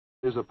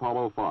Is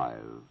Apollo 5,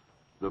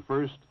 the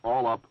first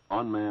all-up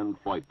unmanned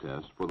flight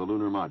test for the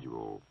lunar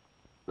module,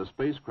 the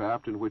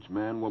spacecraft in which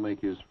man will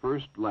make his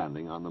first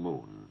landing on the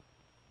moon.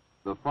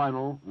 The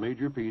final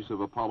major piece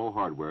of Apollo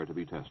hardware to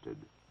be tested.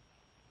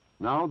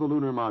 Now the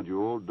lunar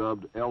module,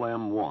 dubbed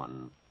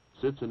LM-1,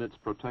 sits in its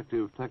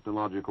protective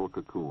technological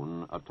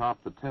cocoon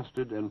atop the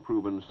tested and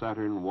proven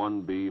Saturn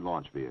IB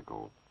launch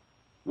vehicle,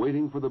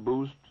 waiting for the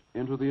boost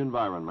into the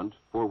environment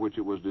for which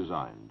it was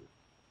designed,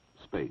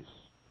 space.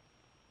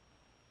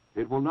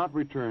 It will not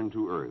return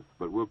to Earth,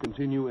 but will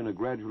continue in a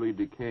gradually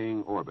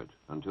decaying orbit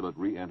until it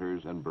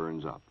re-enters and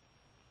burns up.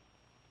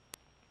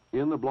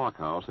 In the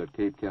blockhouse at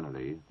Cape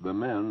Kennedy, the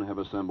men have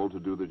assembled to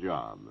do the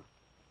job.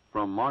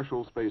 From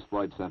Marshall Space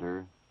Flight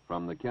Center,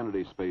 from the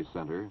Kennedy Space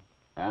Center,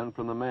 and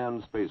from the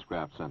Manned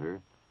Spacecraft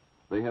Center,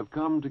 they have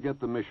come to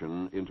get the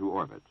mission into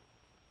orbit.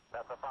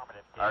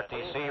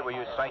 RTC, we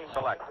use Site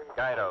Select,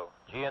 Guido,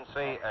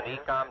 GNC, and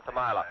ECOM to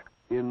Mila.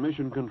 In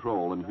Mission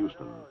Control in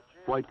Houston,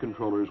 flight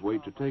controllers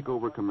wait to take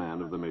over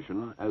command of the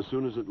mission as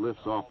soon as it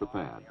lifts off the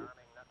pad.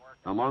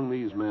 Among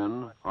these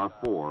men are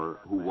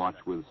 4 who watch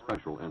with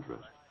special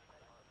interest.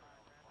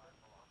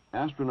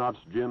 Astronauts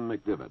Jim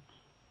McDivitt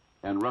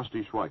and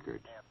Rusty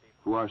Schweikert,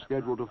 who are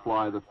scheduled to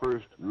fly the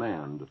first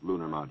manned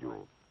lunar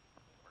module.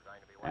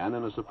 And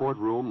in a support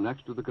room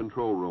next to the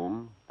control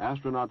room,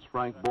 astronauts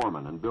Frank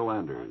Borman and Bill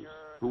Anders,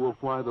 who will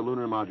fly the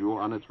lunar module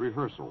on its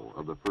rehearsal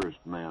of the first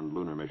manned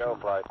lunar mission. Go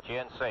flight.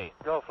 GNC.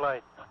 Go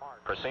flight.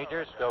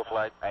 Procedures. Go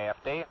flight.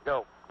 AFD.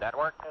 Go.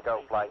 Network.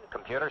 Go flight.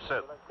 Computer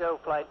soup. Go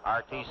flight.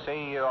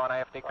 RTC, you on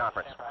AFD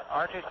conference.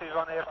 RTC's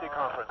on the AFD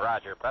conference.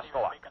 Roger. Best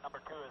of luck.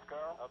 Number 2 is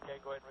go. Okay,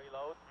 go ahead and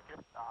reload.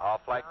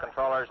 All flight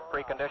controllers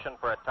preconditioned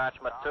for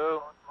attachment 2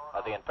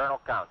 of the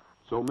internal count.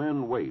 So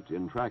men wait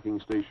in tracking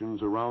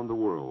stations around the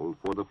world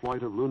for the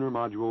flight of lunar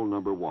module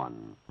number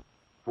 1.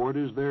 For it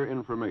is their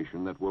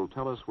information that will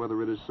tell us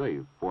whether it is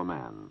safe for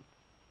man.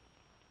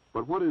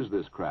 But what is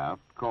this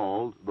craft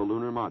called the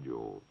lunar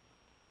module?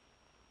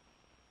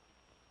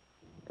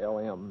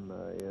 LM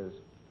is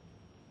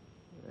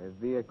a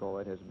vehicle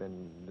that has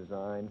been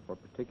designed for a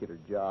particular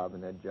job,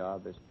 and that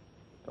job is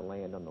to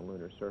land on the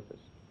lunar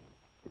surface.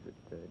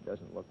 It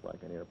doesn't look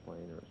like an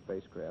airplane or a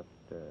spacecraft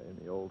in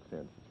the old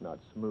sense. It's not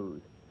smooth.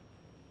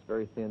 It's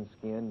very thin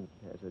skinned,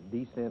 has a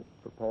descent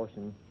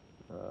propulsion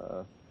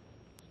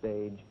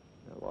stage,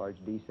 a large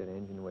descent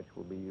engine which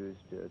will be used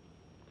to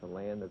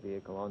land the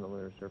vehicle on the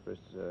lunar surface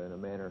in a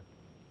manner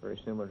very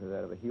similar to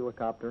that of a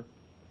helicopter,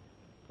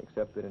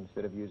 except that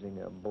instead of using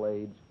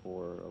blades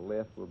for a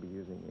lift, we'll be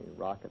using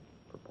a rocket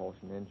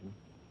propulsion engine.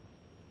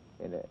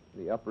 And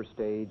the upper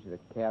stage, the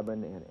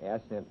cabin and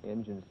ascent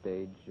engine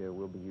stage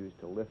will be used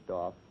to lift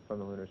off from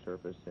the lunar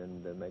surface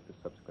and make the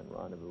subsequent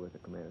rendezvous with the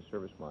command and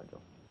service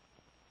module.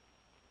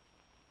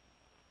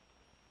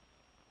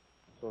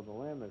 So the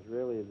LM is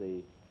really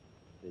the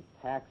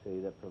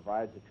taxi that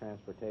provides the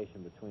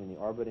transportation between the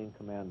orbiting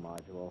command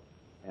module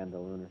and the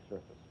lunar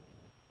surface.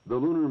 The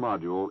lunar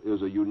module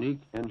is a unique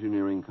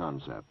engineering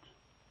concept.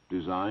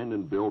 Designed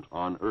and built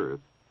on Earth,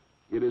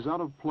 it is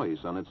out of place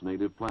on its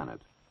native planet.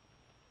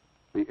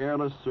 The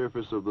airless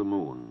surface of the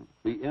moon,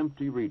 the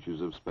empty reaches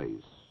of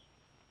space,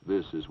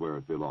 this is where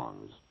it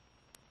belongs.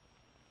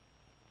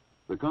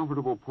 The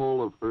comfortable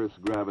pull of Earth's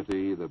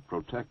gravity, the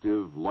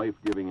protective,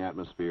 life-giving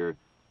atmosphere,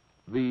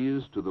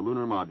 these, to the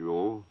lunar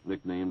module,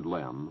 nicknamed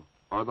LEM,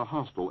 are the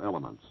hostile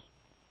elements.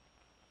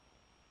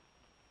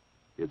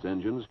 Its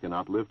engines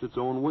cannot lift its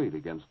own weight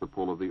against the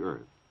pull of the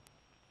Earth.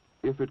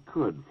 If it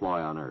could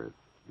fly on Earth,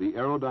 the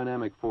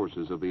aerodynamic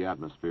forces of the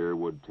atmosphere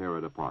would tear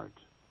it apart.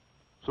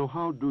 So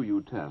how do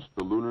you test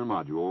the lunar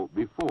module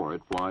before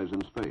it flies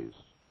in space?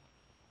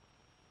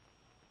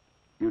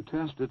 You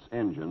test its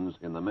engines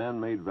in the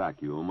man-made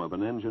vacuum of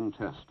an engine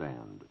test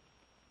stand.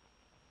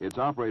 Its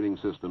operating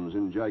systems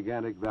in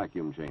gigantic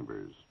vacuum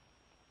chambers.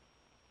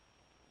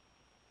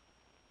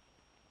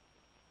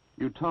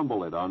 You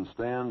tumble it on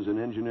stands in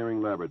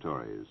engineering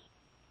laboratories.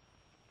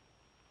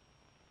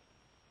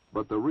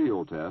 But the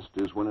real test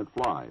is when it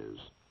flies.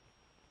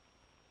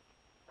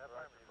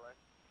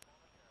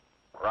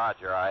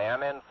 Roger, I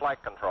am in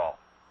flight control.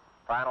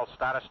 Final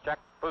status check,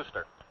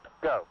 booster.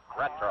 Go.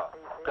 Retro.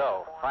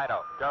 Go.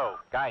 FIDO. Go.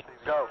 Guidance.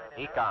 Go.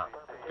 ECOM.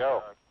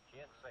 Go.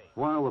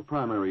 While the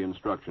primary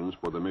instructions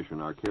for the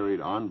mission are carried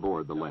on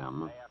board the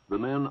LEM, the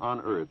men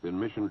on Earth in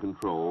mission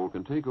control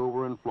can take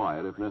over and fly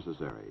it if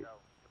necessary.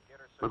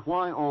 But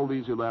why all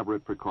these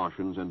elaborate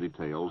precautions and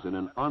details in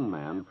an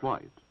unmanned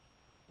flight?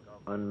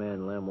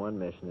 Unmanned LEM-1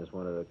 mission is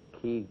one of the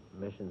key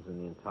missions in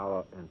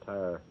the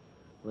entire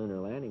lunar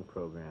landing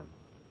program.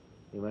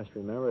 You must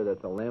remember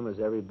that the LEM is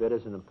every bit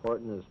as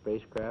important as a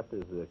spacecraft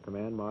as the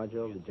command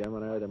module, the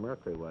Gemini, or the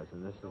Mercury was,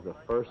 and this is the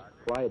first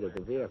flight of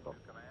the vehicle.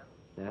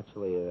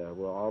 Naturally,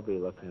 we'll all be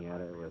looking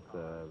at it with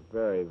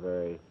very,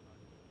 very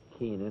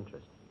keen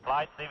interest.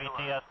 Flight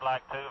CVTS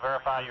Flag 2,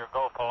 verify your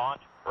go for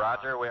launch.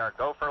 Roger, we are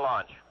go for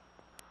launch.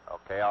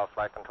 Okay, all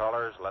flight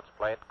controllers, let's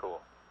play it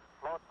cool.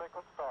 Launch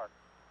sequence start.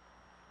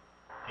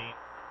 15,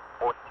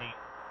 14,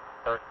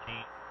 13,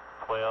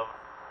 12,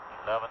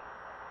 11,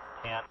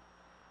 10, 9,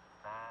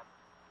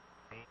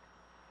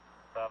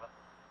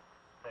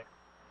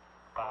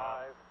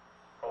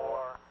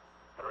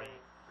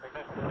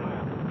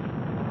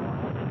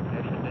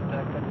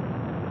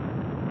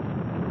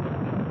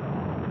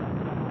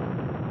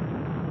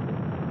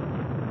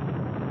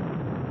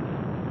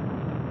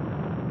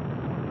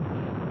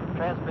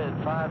 Transmitted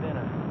 5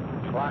 enter.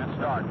 Clock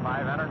start,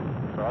 5 enter.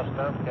 Thrust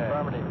okay.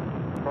 Affirmative.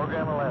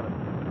 Program 11.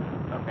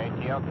 Okay,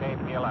 TOK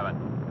P11.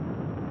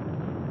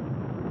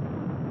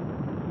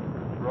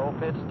 Roll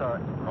pitch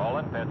start. Roll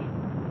and pitch.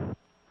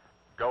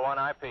 Go on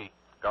IP.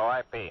 Go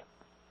IP.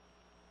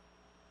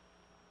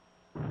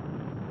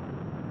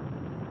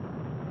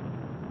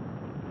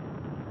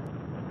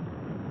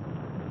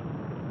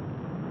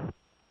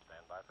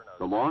 Stand by for nose.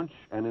 The launch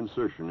and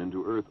insertion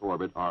into Earth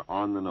orbit are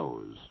on the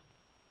nose.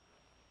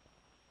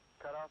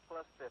 Cutoff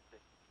plus 50.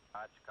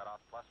 Roger, cutoff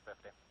plus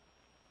 50.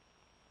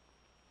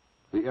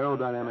 The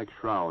aerodynamic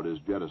shroud is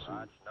jettisoned.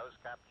 Roger, nose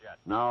cap jet.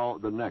 Now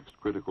the next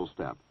critical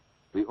step,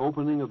 the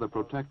opening of the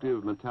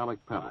protective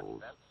metallic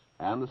petals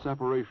and the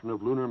separation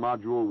of Lunar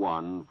Module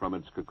 1 from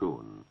its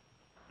cocoon.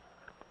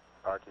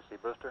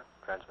 RTC booster,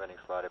 transmitting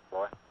slot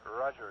deploy.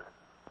 Roger.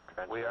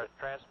 We are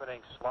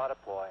transmitting slot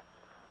deploy.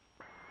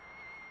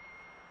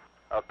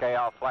 Okay,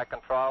 all flight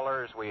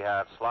controllers, we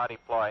have slot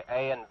deploy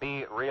A and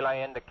B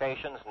relay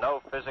indications, no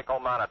physical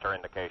monitor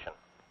indication.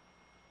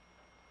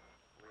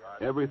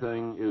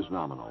 Everything is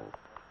nominal.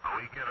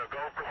 We get a go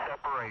for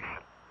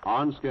separation.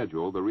 On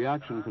schedule, the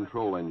reaction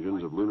control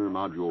engines of Lunar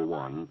Module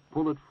 1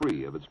 pull it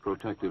free of its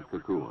protective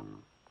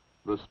cocoon.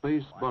 The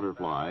space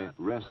butterfly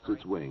rests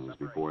its wings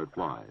before it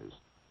flies.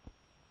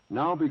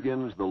 Now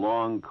begins the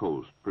long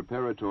coast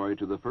preparatory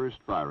to the first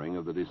firing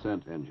of the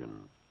descent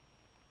engine.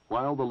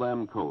 While the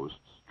LEM coasts,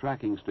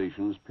 tracking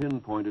stations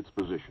pinpoint its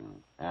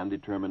position and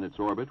determine its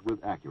orbit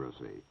with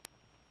accuracy.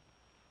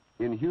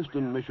 In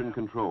Houston Mission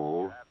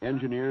Control,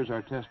 engineers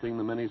are testing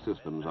the many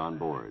systems on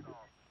board.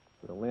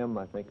 The LEM,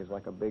 I think, is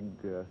like a big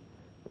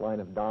line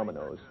of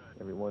dominoes,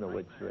 every one of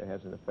which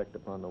has an effect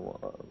upon the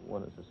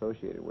one it's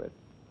associated with.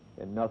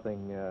 And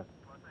nothing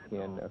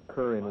can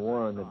occur in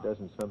one that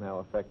doesn't somehow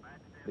affect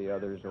the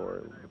others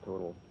or the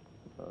total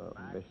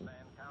mission.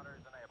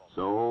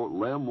 So,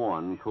 LEM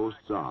 1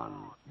 coasts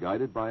on,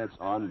 guided by its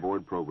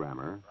onboard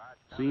programmer,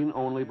 seen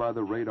only by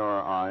the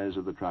radar eyes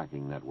of the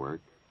tracking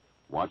network,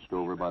 watched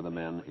over by the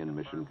men in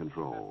Mission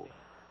Control.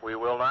 We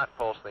will not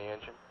pulse the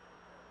engine.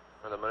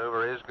 The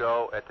maneuver is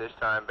go at this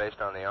time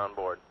based on the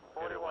onboard.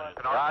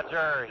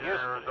 Roger,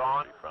 Houston.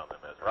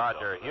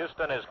 Roger,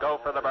 Houston is go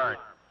for the burn.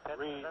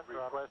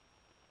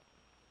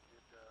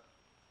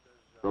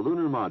 The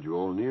lunar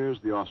module nears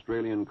the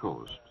Australian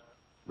coast.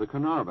 The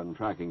Carnarvon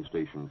tracking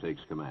station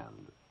takes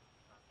command.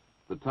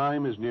 The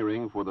time is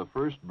nearing for the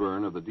first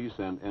burn of the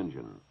descent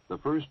engine, the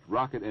first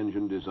rocket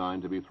engine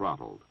designed to be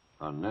throttled,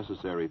 a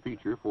necessary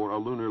feature for a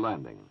lunar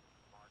landing.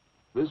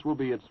 This will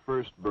be its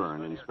first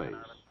burn in space.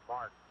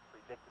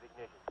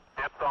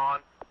 Dips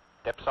on.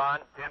 Dips on.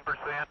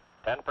 10%.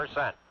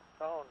 10%.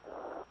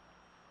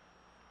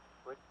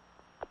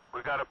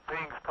 We got a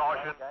pings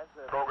caution.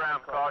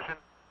 Program caution.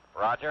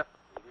 Roger.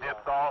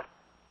 Dips off.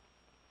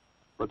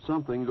 But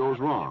something goes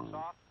wrong.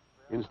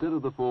 Instead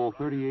of the full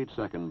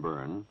 38-second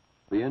burn,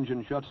 the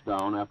engine shuts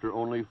down after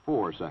only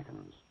 4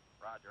 seconds.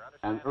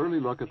 An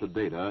early look at the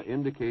data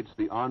indicates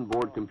the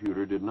onboard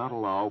computer did not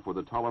allow for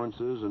the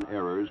tolerances and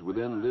errors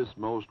within this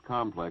most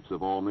complex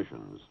of all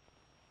missions.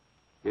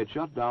 It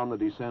shut down the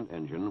descent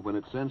engine when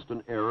it sensed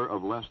an error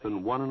of less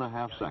than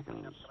 1.5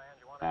 seconds.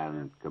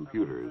 And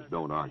computers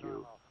don't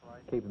argue.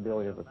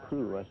 Capability of a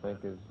crew, I think,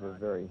 is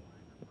very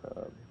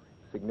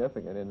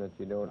significant in that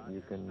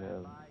you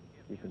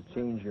can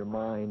change your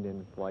mind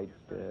in flight.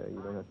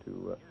 You don't have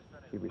to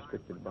be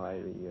restricted by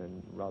the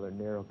rather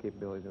narrow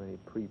capabilities of any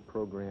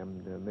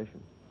pre-programmed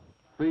mission.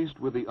 Faced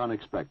with the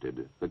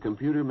unexpected, the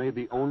computer made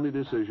the only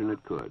decision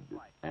it could,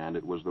 and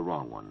it was the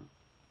wrong one.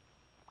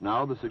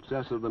 Now the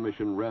success of the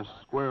mission rests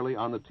squarely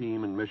on the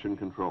team in mission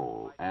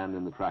control and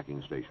in the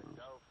tracking stations.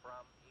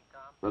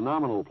 The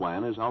nominal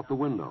plan is out the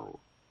window.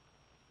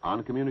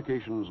 On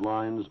communications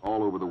lines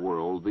all over the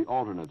world, the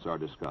alternates are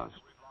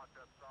discussed.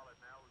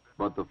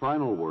 But the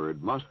final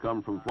word must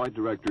come from Flight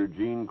Director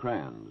Gene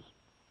Kranz.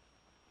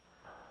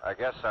 I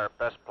guess our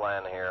best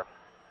plan here,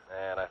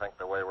 and I think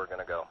the way we're going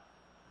to go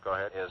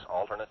is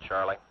alternate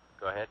Charlie.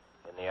 Go ahead.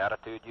 In the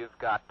attitude you've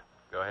got.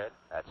 Go ahead.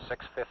 At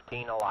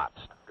 6:15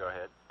 elapsed. Go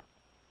ahead.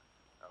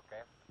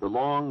 Okay. The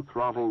long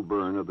throttle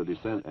burn of the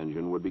descent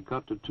engine would be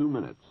cut to 2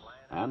 minutes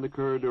and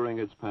occur during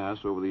its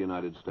pass over the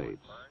United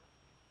States.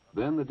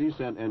 Then the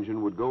descent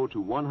engine would go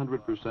to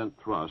 100%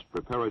 thrust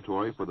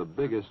preparatory for the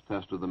biggest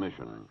test of the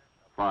mission,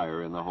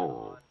 fire in the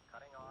hole.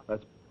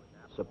 Let's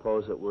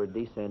suppose that we're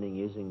descending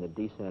using the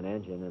descent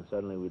engine and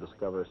suddenly we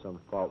discover some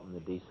fault in the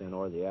descent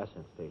or the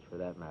ascent stage for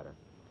that matter.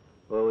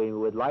 Well, we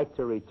would like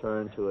to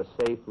return to a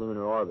safe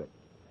lunar orbit.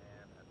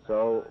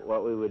 So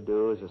what we would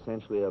do is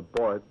essentially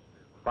abort,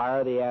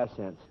 fire the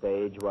ascent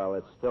stage while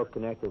it's still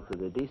connected to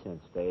the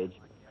descent stage,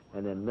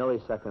 and then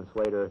milliseconds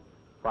later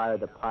fire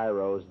the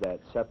pyros that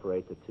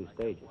separate the two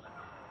stages.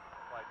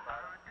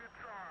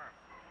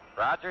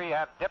 Roger, you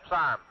have dips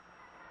arm.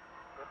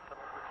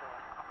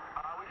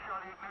 We show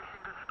the ignition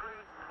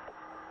discrete.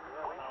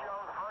 We show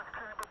thrust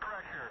chamber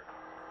pressure.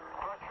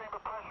 Thrust chamber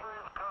pressure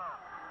is come.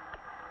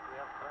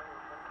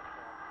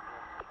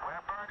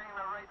 We're burning.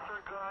 The rates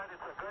are good.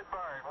 It's a good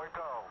burn. We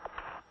go.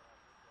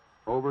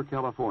 Over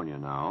California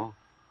now,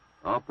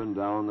 up and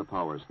down the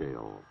power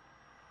scale.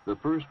 The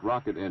first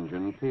rocket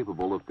engine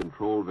capable of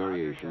controlled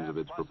variations of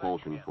its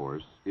propulsion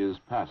force is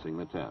passing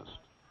the test.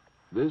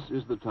 This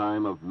is the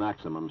time of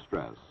maximum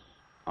stress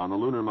on the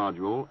lunar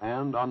module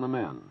and on the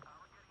men,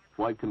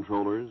 flight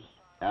controllers,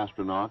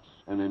 astronauts,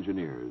 and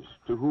engineers,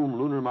 to whom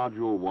Lunar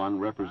Module 1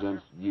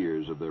 represents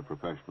years of their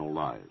professional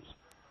lives.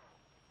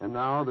 And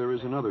now there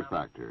is another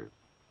factor.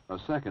 A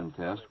second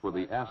test for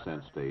the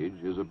ascent stage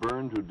is a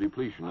burn to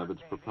depletion of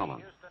its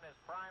propellant.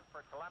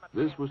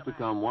 This was to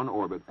come one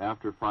orbit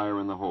after fire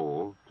in the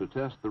hole to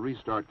test the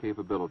restart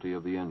capability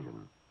of the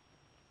engine.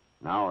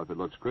 Now, if it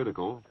looks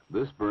critical,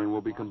 this burn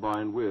will be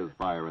combined with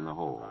fire in the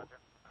hole.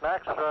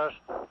 Max thrust.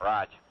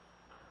 Raj.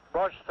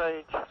 Launch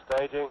stage.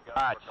 Staging.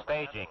 Raj,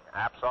 staging.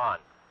 Apps on.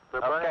 They're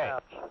burning Okay,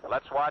 apps.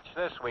 let's watch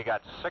this. We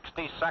got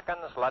 60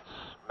 seconds. Let's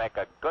make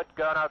a good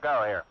go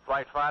here.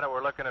 Flight fighter,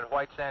 we're looking at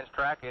White Sands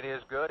track. It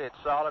is good. It's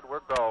solid.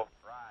 We're go.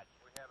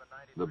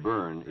 The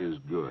burn is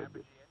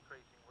good.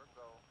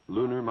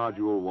 Lunar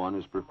Module 1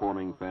 is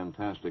performing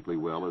fantastically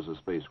well as a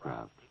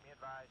spacecraft.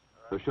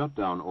 The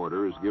shutdown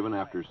order is given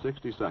after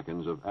 60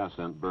 seconds of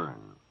ascent burn.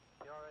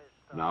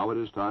 Now it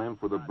is time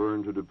for the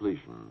burn to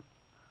depletion.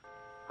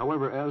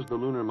 However, as the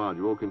lunar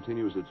module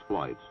continues its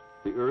flight,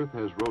 the Earth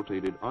has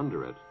rotated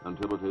under it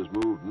until it has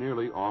moved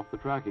nearly off the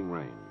tracking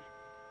range.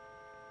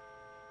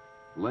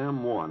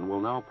 LAM 1 will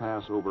now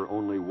pass over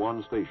only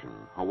one station,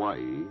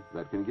 Hawaii,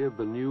 that can give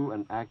the new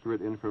and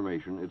accurate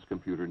information its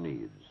computer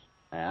needs,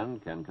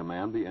 and can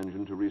command the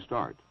engine to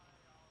restart.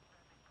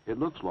 It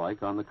looks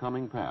like on the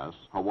coming pass,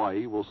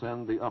 Hawaii will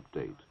send the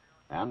update,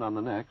 and on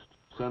the next,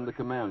 send the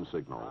command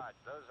signal.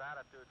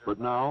 But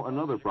now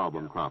another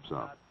problem crops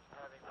up.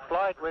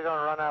 Flight, we're going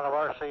to run out of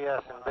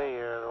RCS and B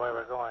here the way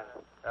we're going.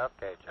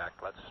 Okay, Jack,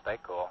 let's stay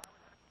cool.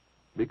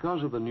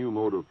 Because of the new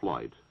mode of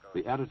flight,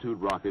 the Attitude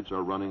rockets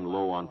are running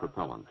low on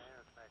propellant.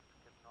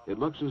 It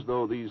looks as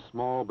though these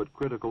small but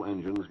critical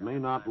engines may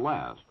not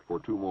last for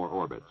 2 more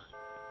orbits.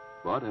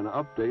 But an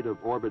update of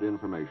orbit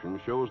information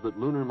shows that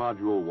Lunar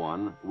Module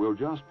 1 will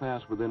just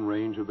pass within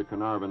range of the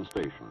Carnarvon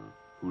station,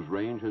 whose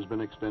range has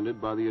been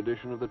extended by the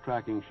addition of the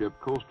tracking ship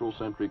Coastal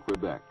Sentry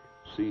Quebec,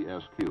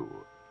 CSQ.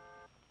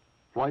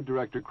 Flight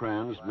Director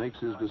Kranz makes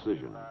his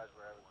decision.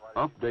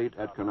 Update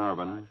at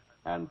Carnarvon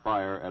and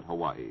fire at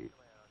Hawaii.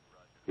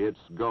 It's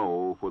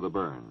go for the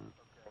burn.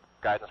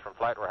 Guidance from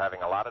flight, we're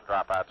having a lot of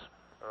dropouts.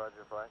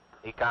 Roger, flight.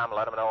 ECOM,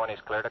 let him know when he's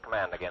clear to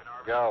command again.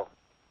 Go.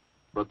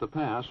 But the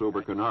pass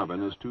over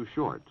Carnarvon is too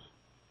short.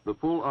 The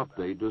full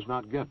update does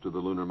not get to the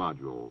lunar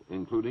module,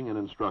 including an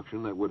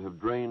instruction that would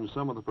have drained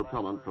some of the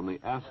propellant from the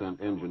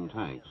ascent engine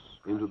tanks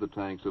into the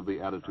tanks of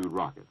the Attitude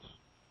rockets.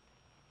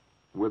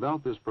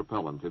 Without this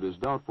propellant, it is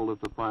doubtful if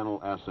the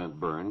final ascent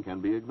burn can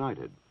be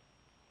ignited.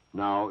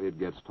 Now it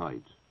gets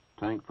tight.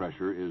 Tank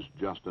pressure is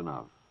just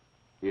enough.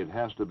 It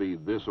has to be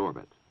this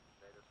orbit.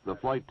 The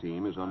flight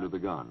team is under the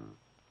gun.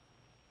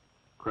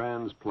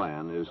 Kranz's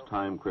plan is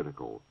time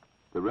critical.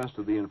 The rest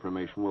of the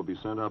information will be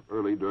sent up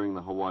early during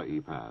the Hawaii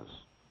pass.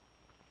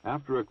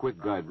 After a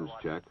quick guidance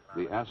check,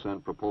 the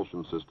ascent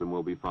propulsion system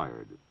will be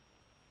fired.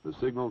 The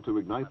signal to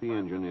ignite the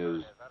engine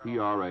is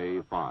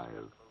PRA 5.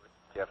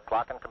 Do you have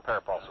clock and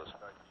compare pulses?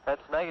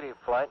 That's negative,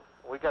 flight.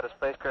 We got a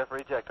spacecraft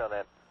reject on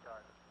that.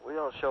 We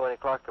don't show any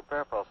clock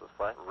compare pulses,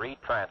 flight.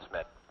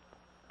 Retransmit.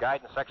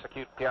 Guidance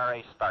execute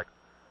PRA start.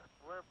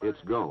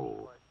 It's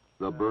go.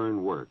 The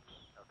burn works.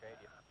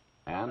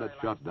 And at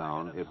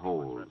shutdown, it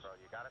holds.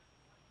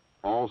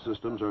 All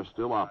systems are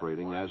still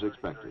operating as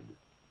expected,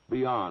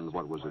 beyond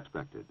what was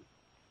expected.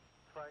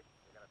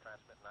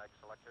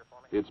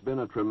 It's been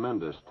a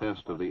tremendous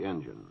test of the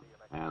engine,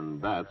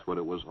 and that's what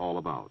it was all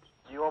about.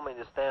 Do you want me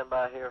to stand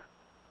by here?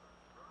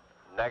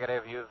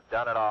 Negative, you've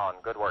done it all,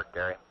 and good work,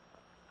 Gary.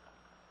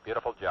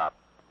 Beautiful job.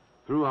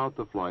 Throughout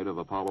the flight of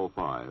Apollo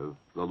 5,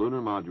 the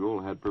lunar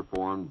module had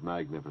performed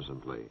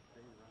magnificently.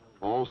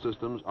 All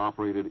systems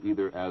operated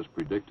either as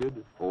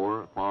predicted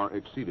or far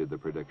exceeded the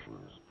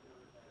predictions.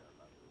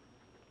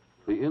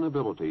 The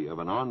inability of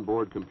an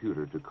onboard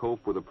computer to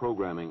cope with a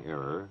programming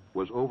error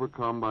was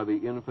overcome by the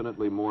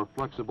infinitely more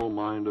flexible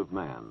mind of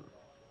man.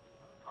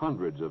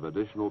 Hundreds of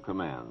additional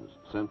commands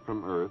sent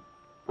from Earth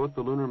put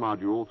the lunar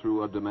module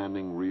through a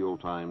demanding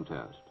real-time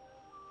test.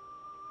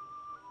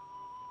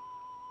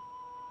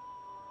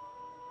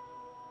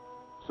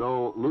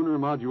 So, Lunar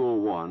Module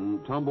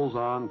 1 tumbles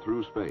on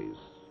through space,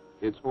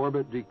 its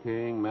orbit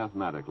decaying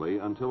mathematically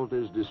until it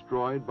is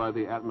destroyed by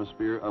the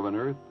atmosphere of an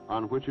Earth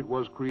on which it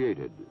was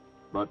created,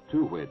 but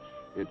to which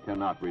it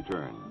cannot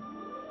return.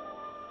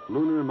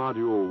 Lunar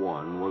Module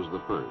 1 was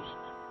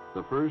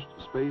the first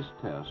space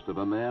test of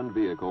a manned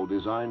vehicle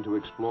designed to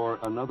explore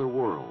another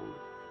world.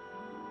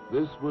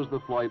 This was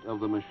the flight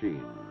of the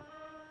machine.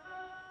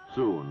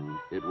 Soon,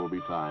 it will be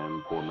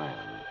time for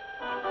man.